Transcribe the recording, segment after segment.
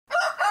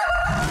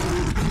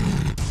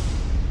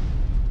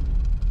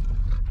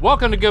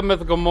Welcome to Good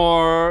Mythical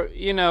More.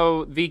 You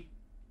know, the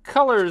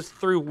colors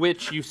through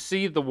which you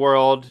see the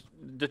world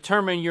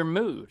determine your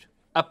mood.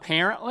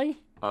 Apparently.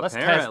 Let's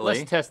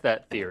test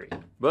that theory.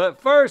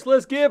 But first,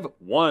 let's give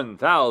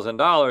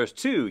 $1,000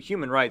 to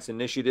Human Rights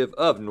Initiative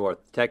of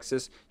North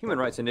Texas. Human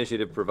Rights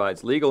Initiative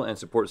provides legal and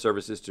support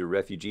services to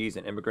refugees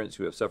and immigrants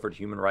who have suffered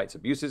human rights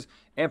abuses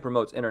and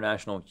promotes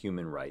international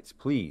human rights.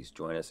 Please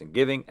join us in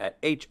giving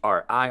at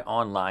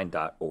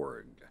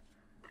hrionline.org.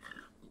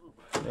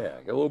 Yeah,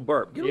 get a little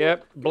burp.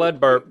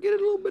 Blood burp. Get a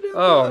little bit of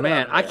Oh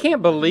man, I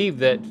can't believe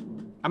that.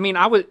 I mean,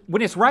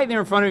 when it's right there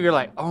in front of you, you're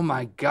like, oh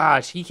my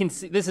gosh, he can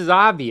see, this is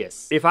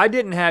obvious. If I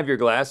didn't have your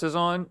glasses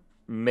on,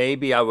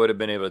 maybe I would have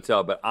been able to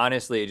tell, but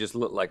honestly, it just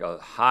looked like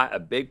a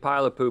big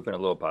pile of poop and a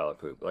little pile of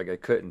poop. Like I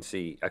couldn't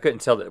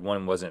tell that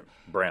one wasn't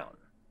brown.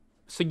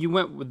 So you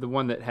went with the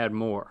one that had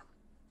more.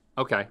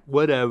 Okay,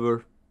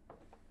 whatever.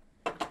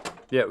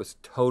 Yeah, it was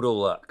total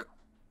luck.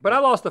 But I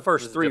lost the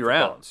first 3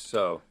 rounds,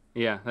 so.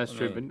 Yeah, that's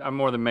true, but I'm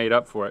more than made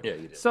up for it. Yeah,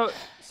 you did. So Did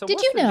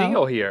what's you the know?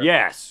 deal here?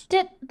 Yes.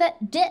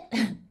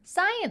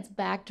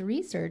 Science-backed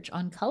research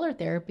on color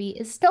therapy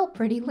is still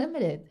pretty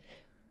limited.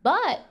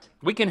 But,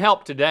 We can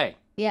help today.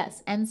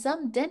 yes, and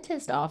some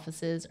dentist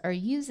offices are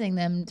using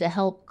them to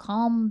help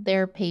calm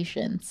their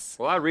patients.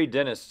 Well, I read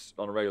dentists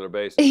on a regular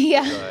basis,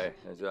 Yeah.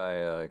 as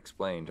I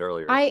explained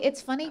earlier.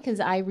 It's funny because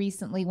I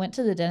recently went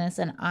to the dentist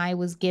and I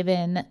was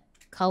given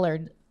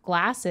colored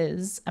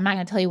glasses. I'm not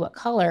going to tell you what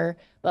color,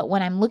 but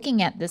when I'm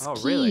looking at this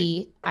key,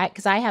 really?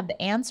 because I have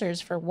the answers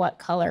for what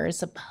color is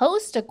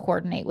supposed to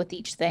coordinate with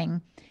each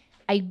thing,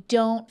 I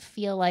don't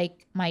feel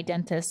like my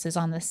dentist is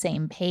on the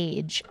same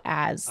page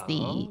as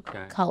the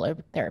color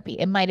therapy.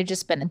 It might have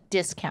just been a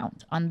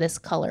discount on this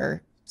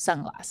color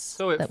sunglass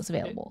that was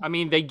available. I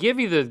mean, they give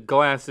you the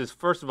glasses,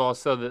 first of all,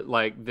 so that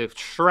like the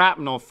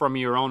shrapnel from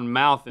your own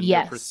mouth and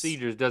the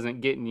procedures doesn't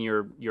get in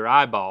your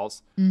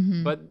eyeballs.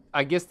 Mm-hmm. But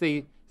I guess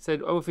they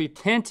said, oh, if you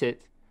tint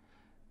it,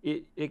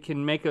 it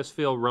can make us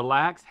feel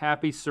relaxed,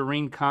 happy,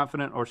 serene,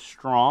 confident, or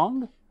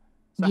strong.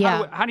 So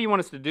how do you want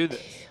us to do this?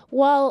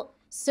 Well,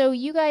 so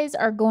you guys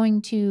are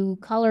going to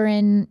color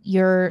in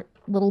your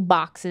little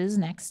boxes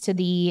next to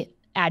the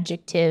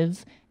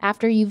adjective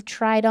after you've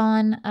tried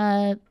on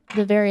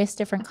the various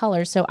different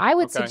colors. So I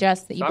would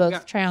suggest that you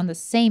both try on the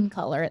same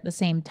color at the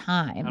same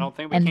time. I don't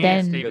think we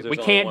can, Stevie. We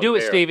can't do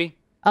it, Stevie.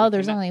 Oh,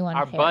 there's only one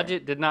Our pair.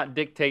 budget did not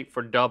dictate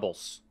for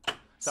doubles.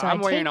 So I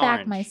take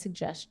back my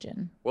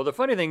suggestion. Well, the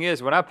funny thing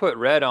is, when I put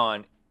red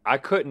on, I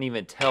couldn't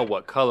even tell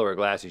what color of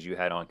glasses you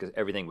had on because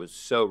everything was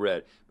so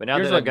red. But now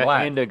that I got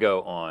black.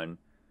 indigo on,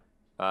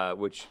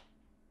 which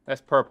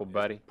that's purple,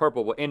 buddy.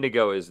 Purple. Well,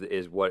 indigo is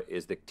what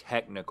is the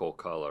technical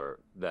color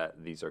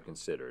that these are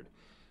considered,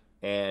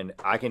 and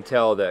I can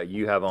tell that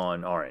you have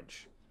on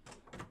orange.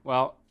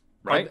 Well,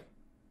 right?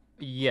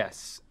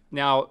 Yes.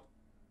 Now,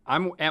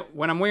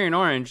 when I'm wearing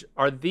orange,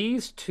 are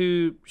these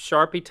two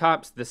Sharpie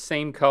tops the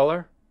same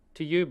color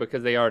to you?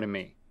 Because they are to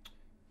me.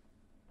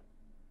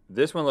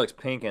 This one looks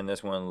pink and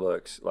this one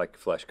looks like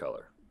flesh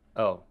color.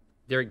 Oh,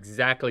 they're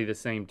exactly the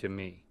same to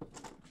me.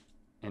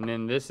 And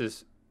then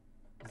this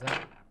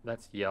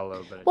that's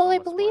yellow, but it's I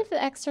believe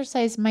the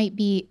exercise might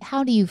be,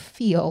 how do you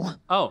feel?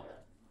 Oh.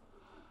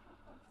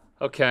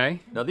 Okay.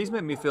 Now these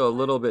make me feel a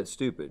little bit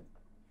stupid.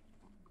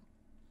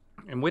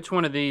 And which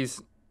one of these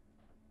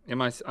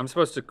am I'm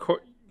supposed to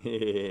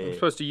I'm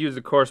supposed to use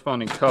the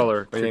corresponding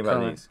color. What do you think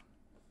about these?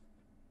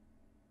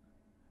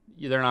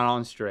 They're not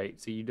on straight,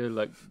 so you do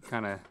look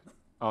kind of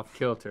off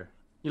kilter.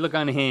 You look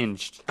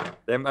unhinged.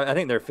 I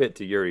think they're fit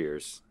to your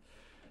ears.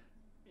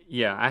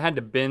 Yeah, I had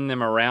to bend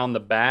them around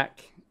the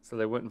back so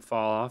they wouldn't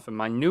fall off. And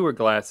my newer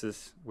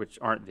glasses, which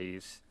aren't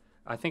these,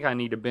 I think I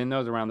need to bend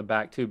those around the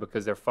back too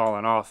because they're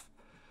falling off,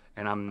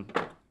 and I'm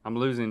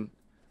losing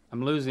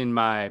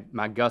my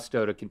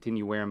gusto to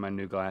continue wearing my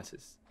new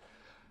glasses.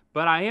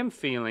 But I am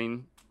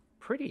feeling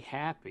pretty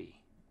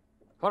happy.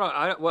 Hold on,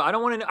 I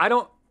don't want to. I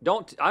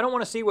don't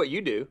want to see what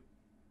you do.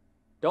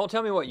 Don't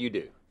tell me what you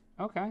do.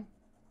 Okay.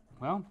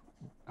 Well,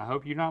 I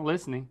hope you're not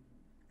listening,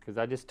 because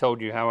I just told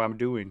you how I'm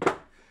doing.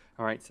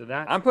 All right, so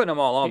that I'm putting them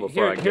all on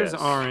before I guess. Here's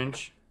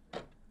orange.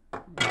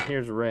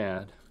 Here's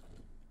red.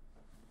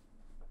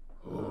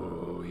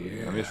 Oh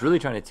yeah. I'm just really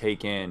trying to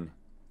take in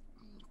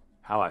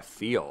how I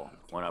feel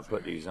when I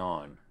put these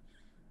on.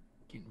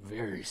 Getting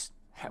very.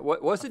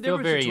 What's the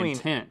difference between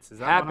intense?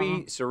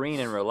 happy, serene,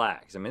 and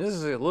relaxed? I mean, this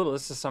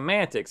is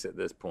semantics at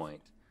this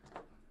point.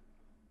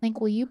 Link,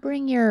 will you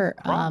bring your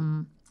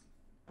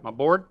my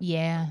board?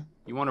 Yeah.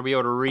 You want to be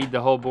able to read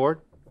the whole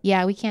board?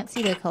 Yeah, we can't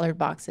see the colored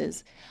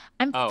boxes.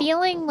 I'm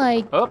feeling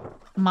like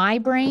my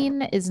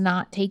brain is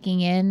not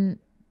taking in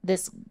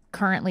this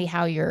currently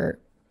how you're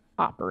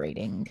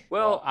operating.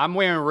 Well, I'm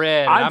wearing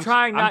red. I'm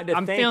trying not to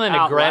I'm think feeling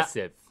out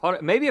aggressive. Hold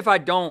on, maybe if I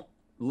don't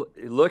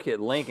look at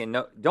Link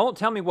and don't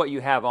tell me what you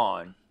have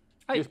on.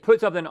 Just put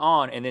something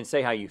on and then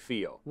say how you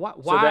feel. Why?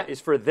 So that is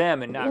for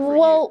them and not for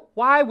you.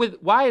 Why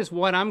is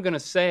what I'm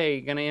gonna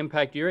say gonna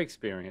impact your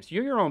experience?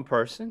 You're your own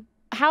person.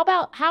 How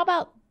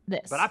about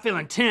this? But I feel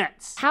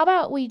intense. How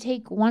about we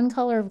take one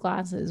color of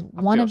glasses?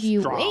 One of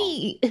you.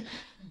 Wait.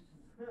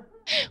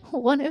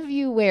 One of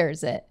you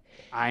wears it.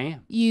 I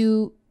am.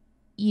 You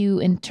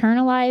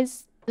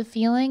internalize the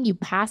feeling, you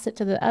pass it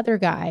to the other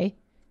guy,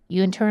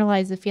 you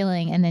internalize the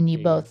feeling, and then you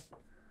both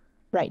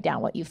write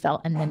down what you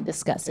felt and then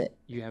discuss it.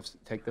 You have to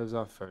take those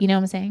off first. You know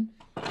what I'm saying?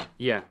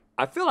 Yeah.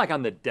 I feel like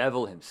I'm the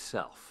devil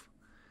himself.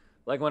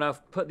 Like when I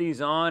put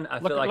these on, I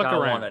feel like I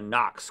want to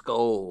knock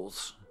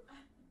skulls.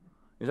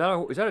 Is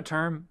that a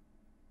term?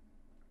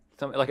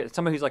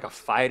 Somebody who's like a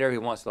fighter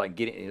who wants to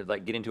get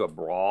into a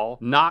brawl.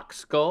 Knock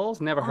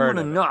skulls? Never heard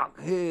of it. Knock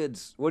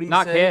heads. What do you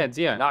knock say? Knock heads,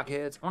 yeah. Knock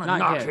heads. I want to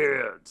knock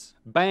heads.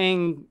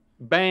 Bang.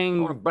 I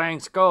want to bang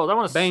skulls. I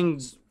want to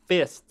bang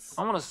fists.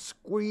 I want to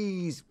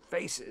squeeze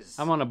faces.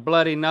 I want to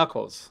bloody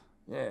knuckles.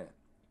 Yeah.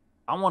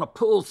 I want to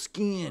pull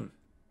skin.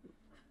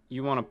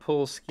 You want to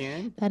pull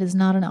skin? That is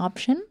not an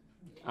option.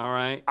 All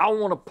right. I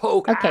want to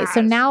poke Okay, eyes. so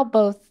now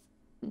both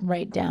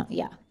write down,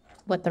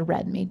 what the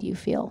red made you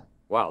feel.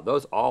 Wow,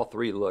 those all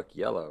three look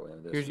yellow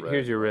in this red.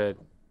 Here's your red.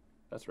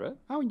 That's red?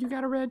 Oh, you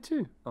got a red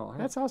too. Oh,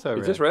 that's also red.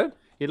 Is this red?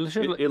 It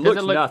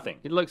looks nothing.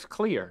 It looks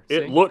clear.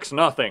 It looks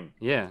nothing.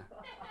 Yeah.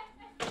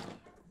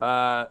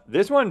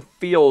 This one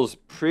feels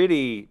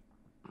pretty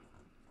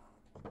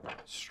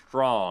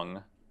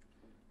strong.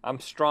 I'm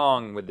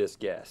strong with this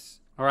guess.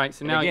 All right,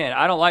 so now again,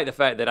 I don't like the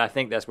fact that I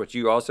think that's what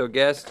you also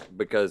guessed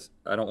because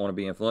I don't want to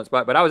be influenced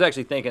by it. But I was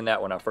actually thinking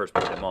that when I first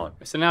put them on.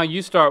 So now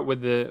you start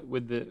with the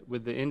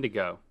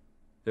indigo.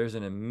 There's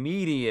an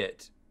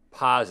immediate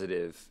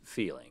positive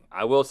feeling.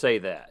 I will say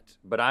that,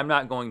 but I'm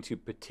not going to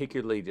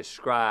particularly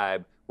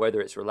describe whether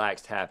it's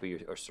relaxed,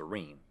 happy, or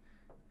serene.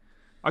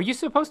 Are you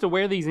supposed to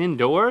wear these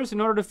indoors in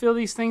order to feel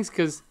these things?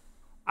 Because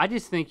I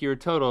just think you're a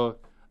total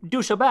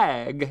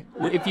douchebag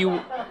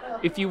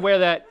if you wear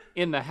that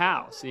in the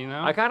house, you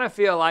know? I kind of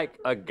feel like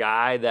a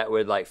guy that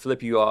would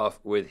flip you off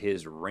with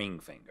his ring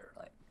finger.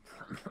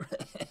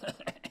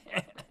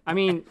 I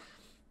mean,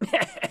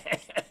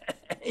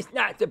 it's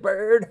not the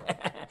bird.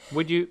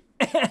 Would you?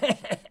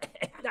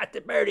 Not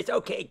the bird. It's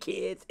okay,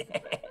 kids.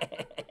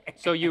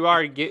 So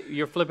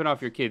you're flipping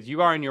off your kids.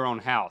 You are in your own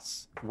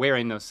house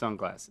wearing those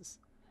sunglasses.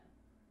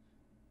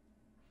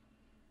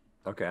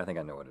 Okay, I think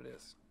I know what it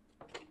is.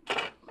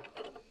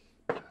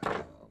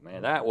 Oh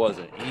man, that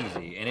wasn't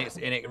easy, and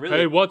it really.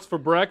 Hey, what's for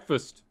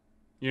breakfast?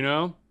 You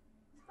know,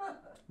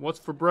 what's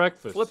for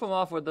breakfast? Flip them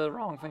off with the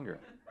wrong finger.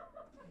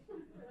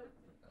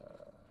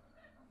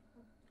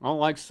 I don't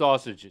like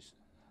sausages.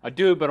 I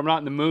do, but I'm not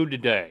in the mood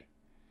today.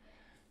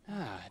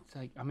 It's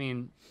like, I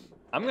mean,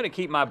 I'm gonna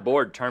keep my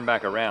board turned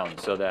back around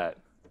so that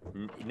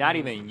not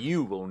even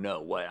you will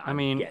know what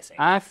I'm guessing.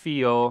 I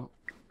can't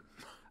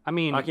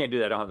do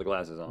that. I don't have the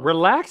glasses on.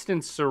 Relaxed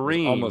and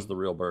serene almost the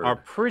real bird. Are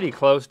pretty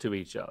close to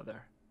each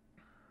other.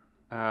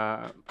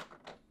 I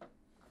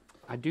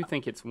do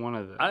think it's one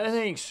of those. I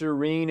think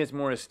serene is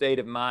more a state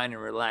of mind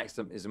and relaxed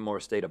is more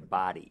a state of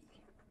body.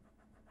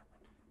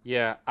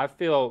 Yeah, I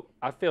feel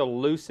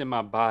loose in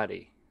my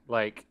body.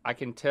 Like I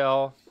can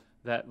tell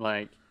that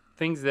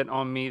things that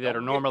on me that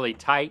are normally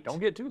tight don't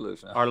get too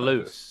loose now. Are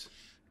loose.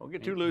 Don't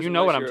get too loose. You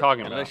know what I'm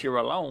talking about. Unless you're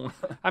alone.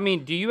 I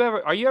mean,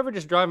 are you ever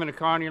just driving a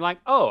car and you're like,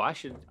 oh, I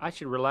should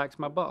relax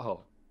my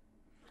butthole?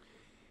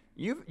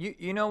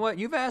 You know what?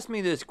 You've asked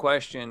me this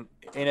question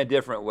in a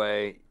different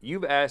way.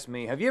 You've asked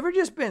me, have you ever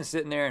just been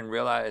sitting there and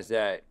realized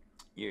that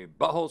your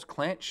butthole's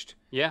clenched?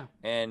 Yeah.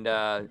 And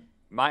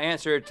my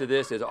answer to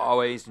this is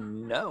always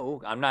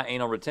no. I'm not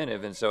anal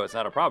retentive, and so it's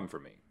not a problem for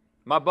me.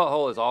 My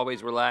butthole is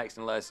always relaxed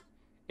unless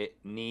it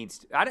needs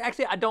to.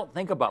 I don't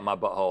think about my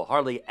butthole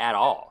hardly at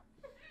all.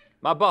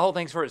 My butthole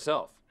thinks for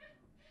itself,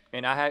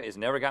 and it's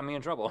never got me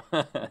in trouble.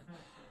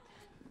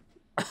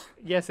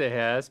 Yes, it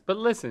has. But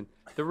listen,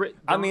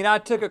 I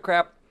took a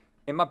crap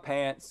in my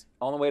pants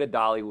on the way to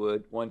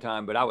Dollywood one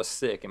time, but I was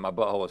sick and my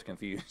butthole was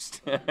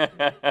confused.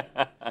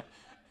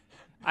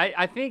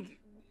 I think,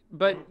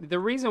 but the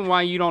reason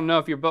why you don't know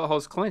if your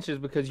butthole's clenched is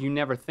because you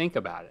never think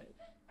about it.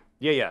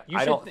 Yeah.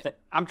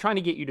 I'm trying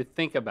to get you to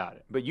think about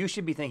it. But you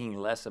should be thinking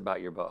less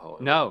about your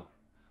butthole. No.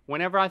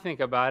 Whenever I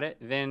think about it,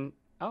 then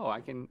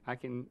I can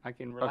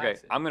relax. Okay,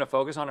 I'm gonna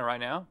focus on it right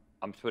now.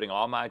 I'm putting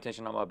all my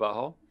attention on my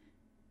butthole.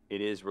 It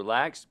is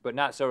relaxed, but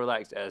not so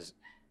relaxed as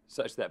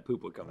such that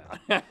poop would come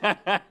out.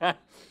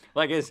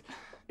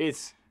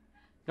 It's.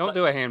 Don't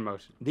do a hand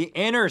motion. The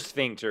inner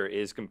sphincter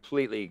is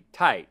completely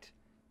tight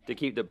to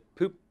keep the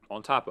poop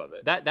on top of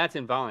it. That's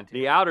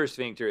involuntary. The outer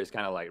sphincter is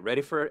kind of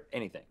ready for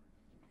anything.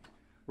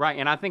 Right,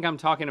 and I think I'm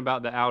talking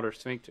about the outer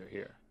sphincter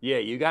here. Yeah,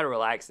 you got to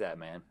relax that,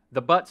 man.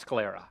 The butt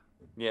sclera.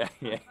 Yeah.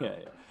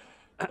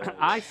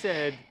 I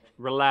said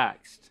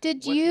relaxed.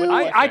 Did you?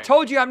 I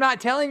told you I'm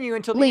not telling you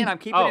until the end. I'm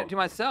keeping it to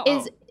myself.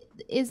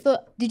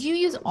 Did you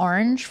use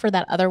orange for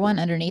that other one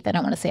underneath? I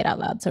don't want to say it out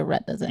loud so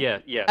Rhett doesn't. Yeah.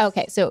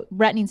 Okay, so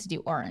Rhett needs to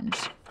do orange.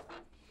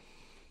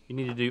 You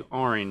need to do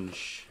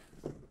orange.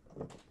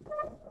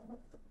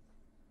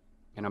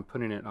 And I'm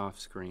putting it off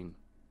screen.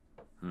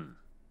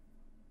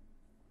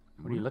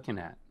 What are you looking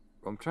at?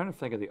 I'm trying to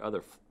think of the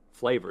other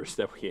flavors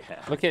that we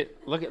have. Look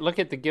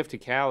at the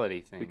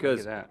gifticality thing.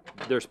 Because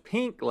there's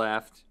pink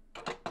left,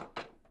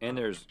 and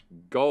there's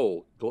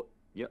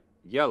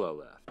yellow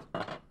left.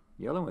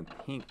 Yellow and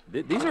pink.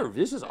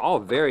 This is all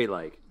very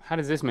like. How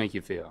does this make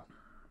you feel?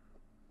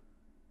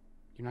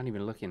 You're not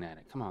even looking at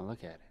it. Come on,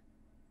 look at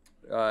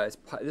it.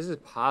 This is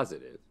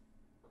positive.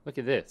 Look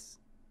at this.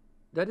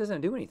 That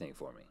doesn't do anything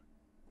for me.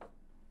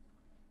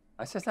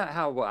 That's just not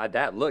how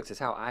that looks. It's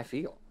how I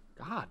feel.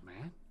 God,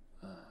 man.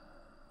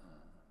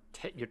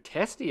 You're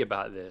testy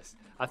about this.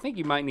 I think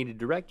you might need to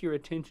direct your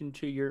attention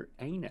to your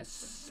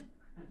anus.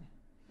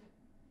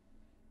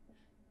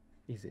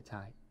 Is it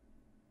tight?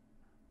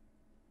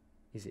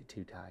 Is it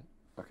too tight?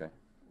 Okay.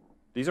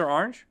 These are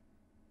orange?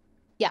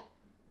 Yeah.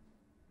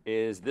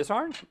 Is this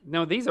orange?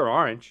 No, these are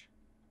orange.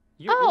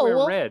 You're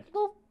wearing red.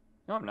 Well,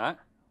 No, I'm not.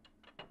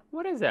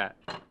 What is that?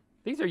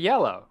 These are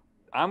yellow.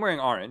 I'm wearing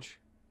orange.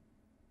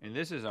 And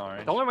this is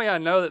orange. The only way I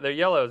know that they're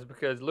yellow is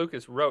because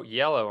Lucas wrote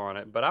yellow on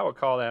it, but I would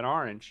call that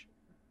orange.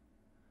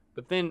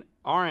 But then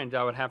orange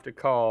I would have to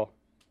call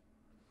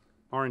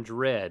orange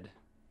red.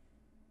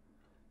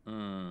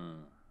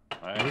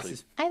 I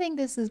think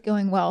this is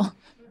going well.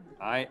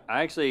 I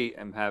actually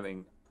am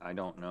having, I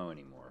don't know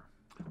anymore.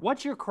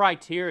 What's your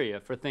criteria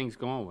for things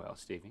going well,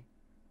 Stevie?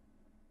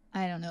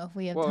 I don't know if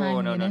we have Whoa,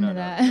 time no, to no, get no, into no.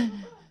 that.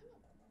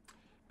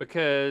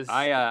 Because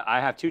I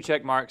have 2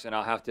 check marks, and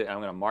I'm going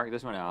to mark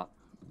this one out.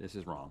 This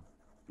is wrong.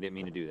 Didn't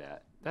mean to do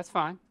that. That's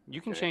fine. You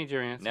can change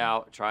your answer.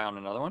 Now try on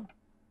another one.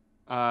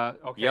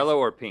 Okay. Yellow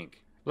or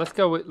pink? Let's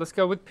go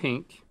with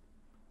pink.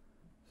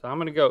 So I'm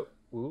gonna go.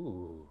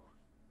 Ooh.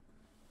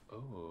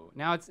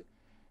 Now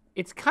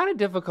it's kind of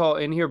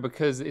difficult in here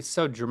because it's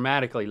so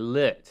dramatically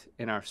lit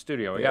in our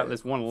studio. We got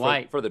this one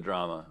light for the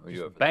drama. We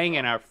do it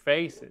banging our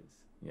faces.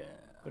 Yeah.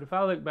 But if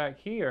I look back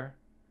here,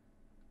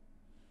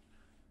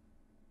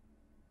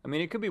 I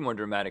mean, it could be more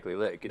dramatically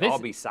lit. It could all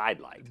be side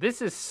light.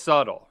 This is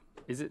subtle.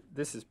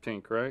 This is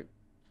pink, right?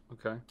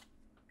 Okay.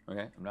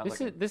 Okay. I'm not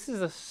looking. This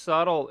is a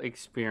subtle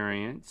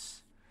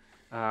experience.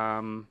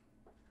 Yeah,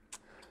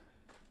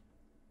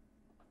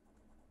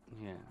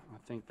 I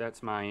think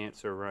that's my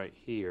answer right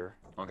here.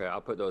 Okay,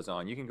 I'll put those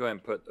on. You can go ahead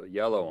and put the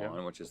yellow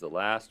on, which is the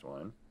last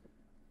one.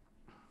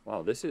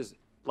 Wow, this is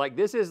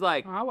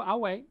like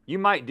I'll wait. You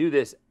might do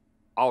this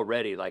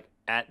already, like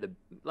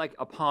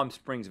a Palm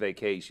Springs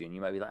vacation. You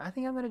might be like, I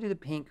think I'm gonna do the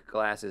pink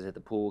glasses at the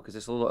pool because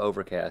it's a little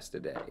overcast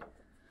today.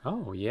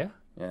 Oh yeah.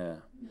 Yeah.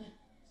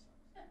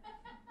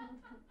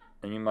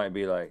 And you might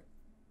be like,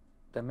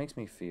 that makes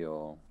me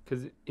feel.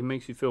 Because it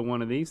makes you feel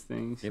one of these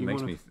things. It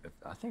makes me.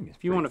 I think it's.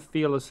 If you want to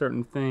feel a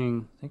certain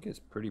thing. I think it's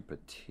pretty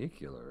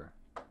particular.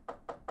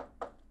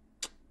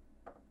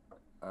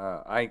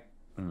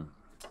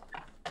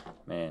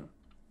 Man,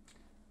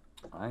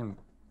 I'm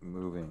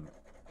moving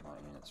my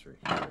answer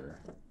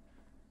here.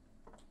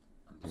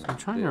 So I'm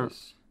trying to.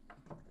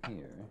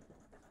 Here.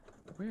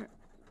 Where?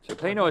 So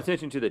pay no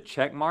attention to the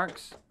check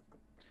marks.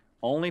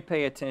 Only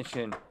pay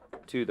attention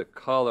to the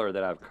color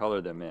that I've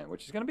colored them in,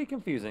 which is going to be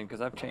confusing because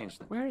I've changed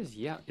them. Where is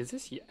yellow? Is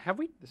this? Have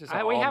we? This is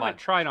we haven't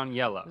tried on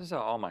yellow. This is how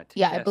all my tests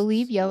Yeah, I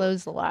believe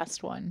yellow's the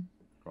last one.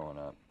 growing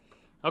up.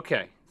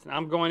 Okay, so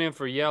I'm going in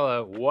for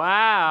yellow.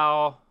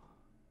 Wow,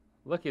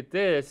 look at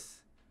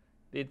this.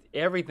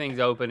 Everything's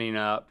opening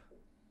up.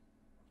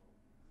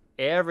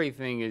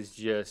 Everything is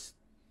just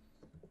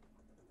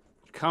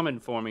coming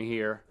for me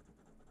here.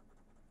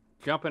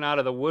 Jumping out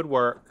of the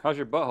woodwork. How's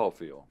your butthole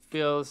feel?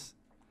 Feels,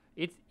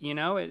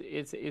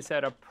 it's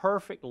at a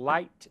perfect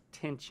light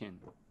tension.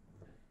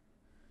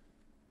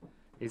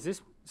 Is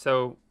this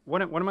so?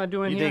 What am I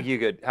doing You here? think you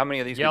could? How many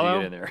of these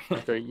Yellow? could you get in there?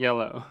 Okay,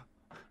 yellow.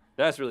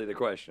 That's really the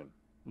question.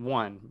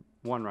 One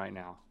right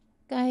now.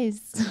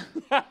 Guys.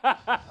 All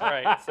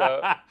right,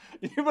 so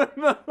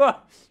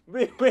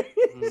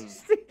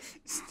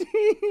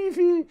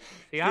Stevie.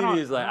 See, I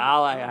Stevie's like,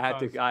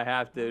 I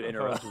have to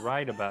interrupt. I was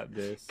right about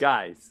this.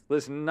 Guys,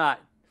 let's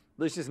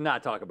just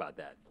not talk about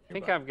that. I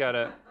think I've got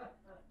a.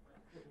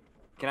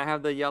 Can I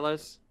have the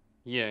yellows?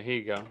 Yeah, here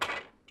you go.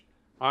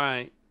 All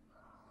right,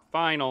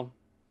 final.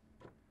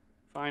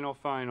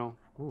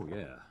 Oh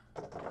yeah.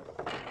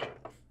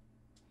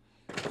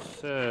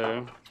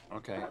 So.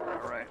 Okay.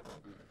 All right.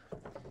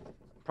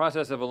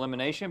 Process of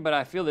elimination, but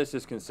I feel this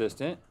is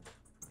consistent.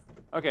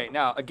 Okay,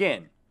 now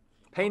again,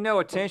 pay no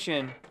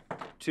attention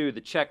to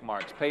the check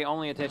marks. Pay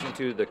only attention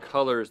to the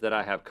colors that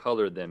I have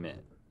colored them in.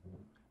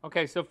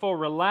 Okay, so for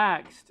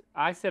relaxed,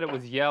 I said it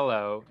was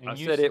yellow. And I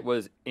said it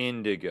was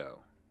indigo.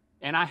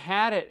 And I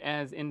had it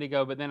as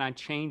indigo, but then I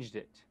changed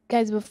it.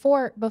 Guys,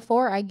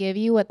 before I give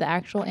you what the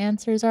actual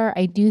answers are,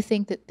 I do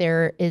think that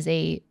there is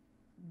a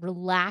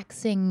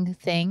relaxing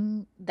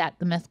thing that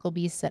the Mythical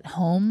Beasts at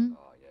home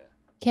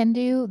can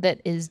do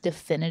that is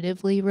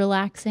definitively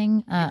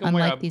relaxing,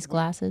 unlike these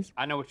glasses.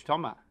 I know what you're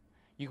talking about.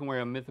 You can wear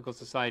a Mythical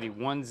Society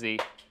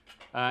onesie.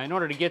 In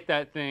order to get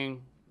that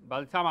thing, by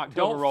the time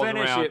October rolls around,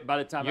 don't finish it by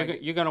the time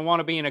you're going to want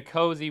to be in a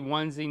cozy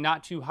onesie,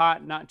 not too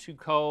hot, not too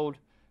cold.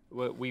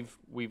 We've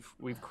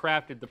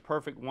crafted the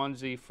perfect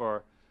onesie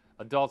for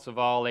adults of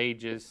all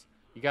ages.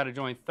 You got to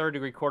join Third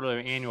Degree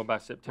Quarterly Annual by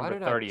September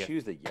 30th. Why did I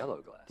choose the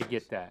yellow glasses? To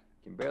get that.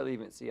 You can barely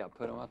even see I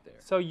put them up there.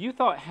 So you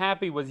thought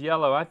happy was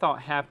yellow. I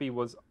thought happy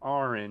was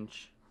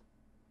orange.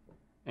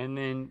 And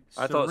then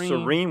I thought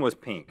serene was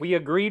pink. We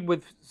agreed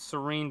with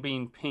serene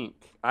being pink.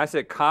 I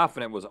said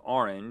confident was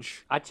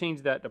orange. I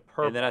changed that to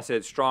purple. And then I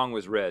said strong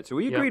was red. So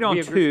we agreed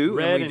on 2,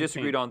 and we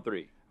disagreed on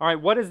 3. All right,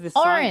 what does the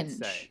science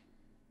say?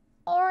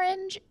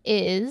 Orange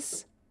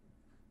is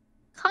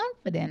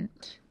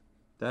confident.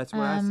 That's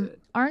what I said.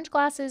 Orange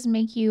glasses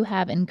make you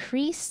have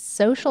increased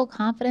social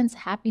confidence,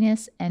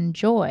 happiness, and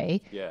joy.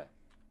 Yeah.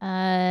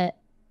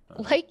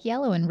 Like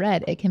yellow and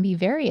red, it can be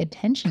very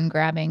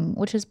attention-grabbing,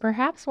 which is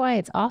perhaps why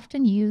it's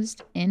often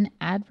used in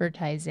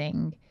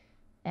advertising.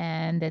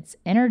 And it's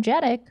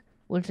energetic,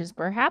 which is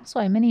perhaps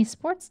why many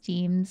sports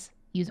teams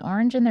use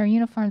orange in their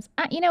uniforms.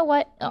 You know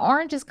what?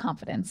 Orange is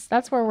confidence.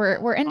 That's where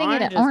we're ending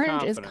it at.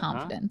 Orange is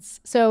confidence.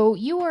 Huh? So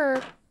you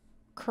were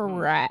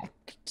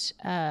correct,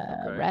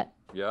 Rhett.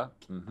 Yeah.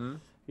 Mm-hmm.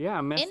 Yeah,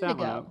 I messed that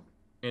one up.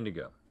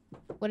 Indigo.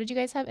 What did you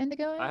guys have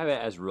indigo in? I have it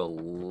as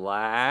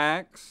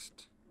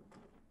relaxed.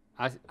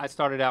 I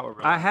started out with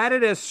relaxed. I had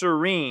it as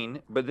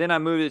serene, but then I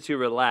moved it to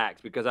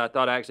relaxed because I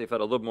thought I actually felt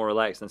a little more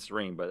relaxed than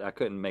serene, but I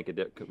couldn't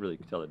really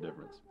tell the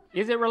difference.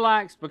 Is it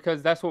relaxed?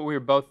 Because that's what we were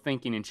both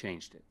thinking and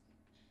changed it.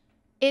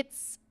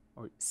 It's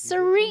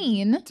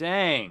serene.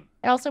 Dang.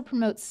 It also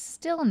promotes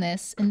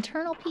stillness,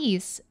 internal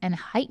peace, and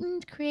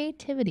heightened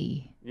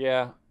creativity.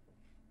 Yeah.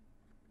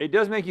 It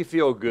does make you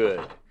feel good.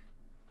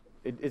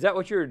 Is that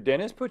what your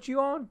dentist put you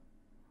on?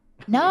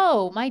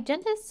 No, my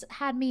dentist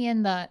had me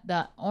in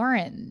the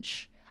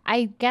orange.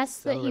 I guess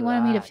that he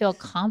wanted me to feel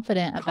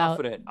confident about.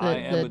 Confident. I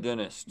am a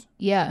dentist.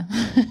 Yeah.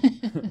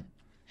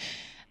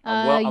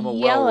 I'm a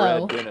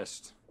well-read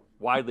dentist.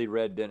 Widely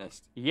read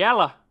dentist.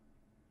 Yellow.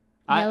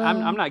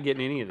 I'm not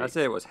getting any of this. I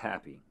said it was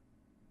happy.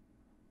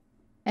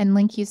 And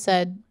Link, you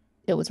said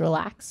it was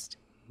relaxed.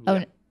 Yeah.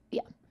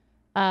 Oh,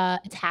 yeah.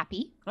 It's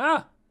happy.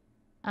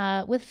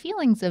 With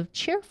feelings of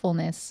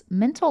cheerfulness,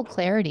 mental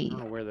clarity, I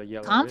don't know where the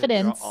yellow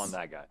confidence. Is. On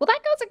that guy. Well,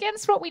 that goes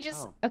against what we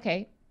just.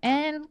 Okay.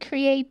 And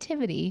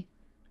creativity.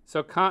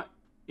 So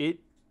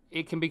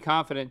it can be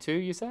confident too,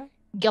 you say?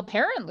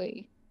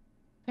 Apparently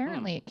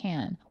it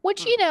can.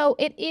 Which, you know,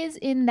 it is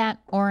in that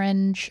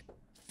orange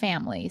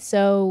family.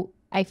 So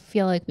I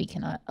feel like we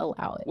cannot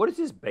allow it. What is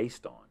this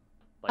based on?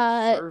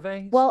 Like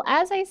surveys? Well,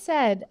 as I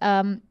said,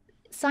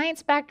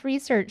 science-backed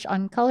research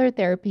on color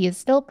therapy is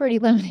still pretty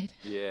limited.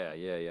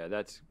 Yeah.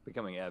 That's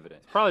becoming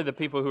evident. Probably the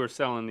people who are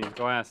selling these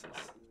glasses.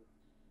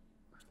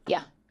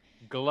 Yeah.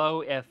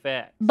 Glow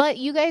FX. But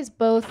you guys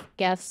both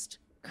guessed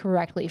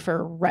correctly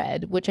for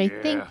red, which I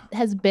think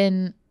has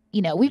been,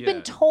 you know, we've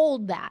been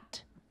told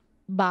that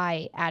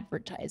by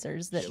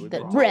advertisers that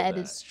red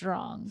is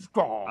strong.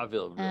 Strong. I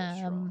feel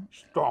real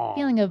strong.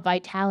 Feeling of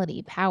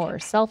vitality, power,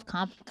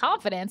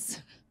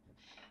 self-confidence,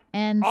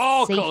 and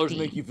all safety. colors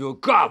make you feel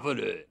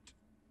confident.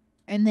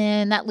 And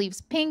then that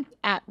leaves pink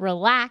at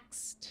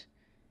relaxed.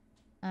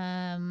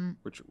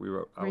 Which we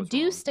wrote.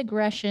 Reduced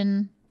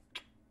aggression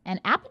and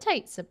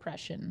appetite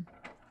suppression.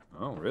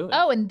 Oh, really?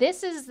 Oh, and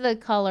this is the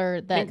color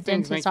that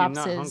dentist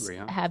offices hungry,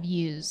 huh? have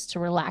used to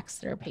relax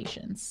their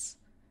patients.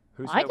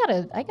 I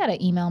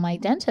gotta email my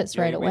dentist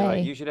right away.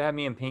 Like, you should have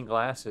me in pink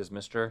glasses,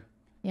 mister.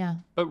 Yeah.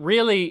 But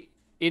really,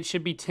 it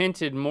should be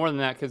tinted more than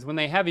that because when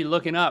they have you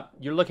looking up,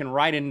 you're looking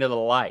right into the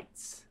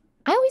lights.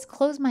 I always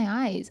close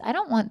my eyes. I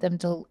don't want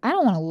to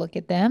look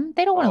at them.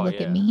 They don't want to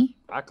look at me.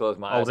 I close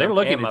my eyes. Oh, they're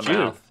looking at you.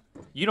 Mouth.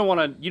 You don't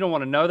want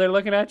to know they're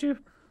looking at you?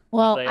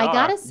 Well, I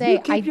gotta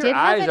say, I did your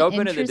eyes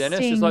open at the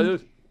dentist just like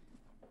this.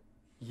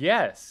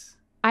 Yes.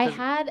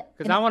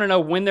 Because I want to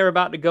know when they're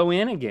about to go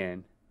in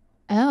again.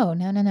 Oh,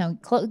 no.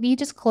 You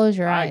just close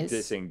your eyes. I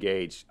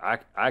disengaged.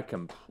 I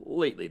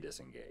completely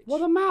disengaged. Well,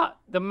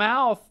 the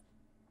mouth.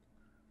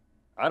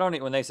 I don't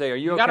even, when they say, are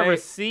you okay? You got to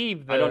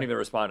receive I don't even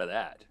respond to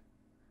that.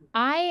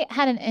 I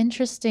had an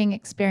interesting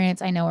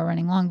experience. I know we're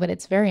running long, but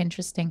it's very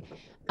interesting.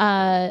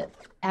 At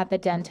the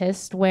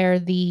dentist where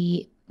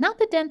not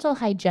the dental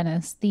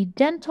hygienist, the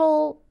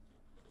dental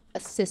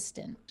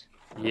assistant.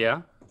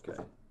 Yeah.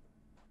 Okay.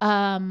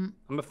 I'm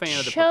a fan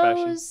of the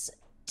profession. Chose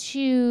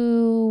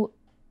to,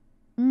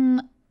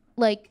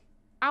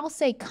 I'll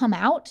say, come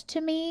out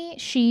to me.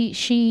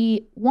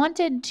 She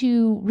wanted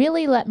to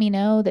really let me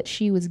know that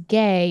she was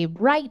gay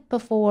right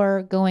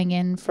before going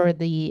in for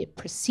the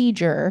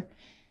procedure,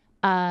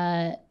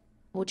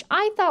 which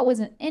I thought was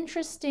an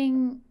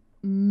interesting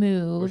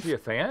move. Was she a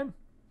fan?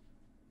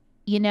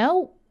 You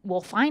know,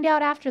 we'll find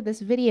out after this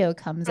video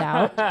comes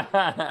out.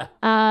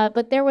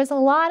 But there was a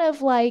lot of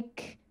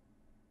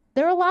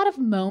there were a lot of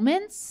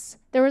moments.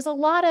 There was a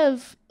lot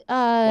of.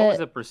 What was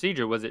the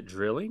procedure? Was it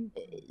drilling?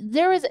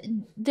 There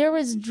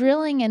was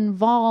drilling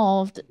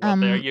involved. Well,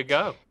 there you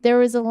go. There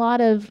was a lot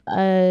of.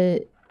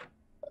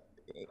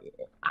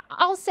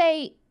 I'll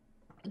say,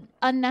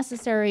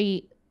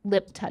 unnecessary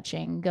lip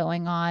touching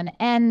going on,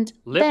 and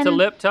lip to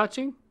lip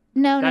touching.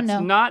 No,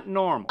 That's not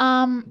normal.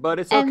 But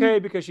it's okay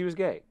because she was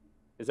gay.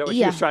 Is that what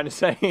she was trying to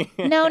say?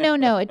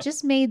 No. It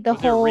just made the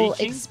whole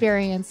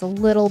experience a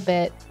little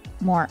bit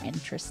more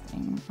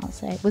interesting, I'll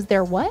say. Was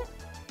there what?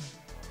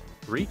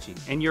 Reaching.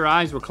 And your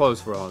eyes were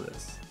closed for all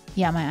this.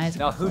 Yeah, my eyes are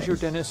Now, who's your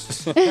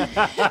dentist?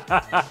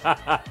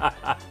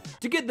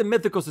 To get the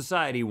Mythical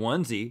Society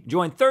onesie,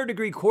 join Third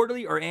Degree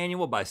quarterly or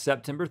annual by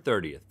September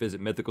 30th. Visit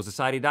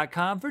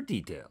mythicalsociety.com for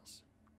details.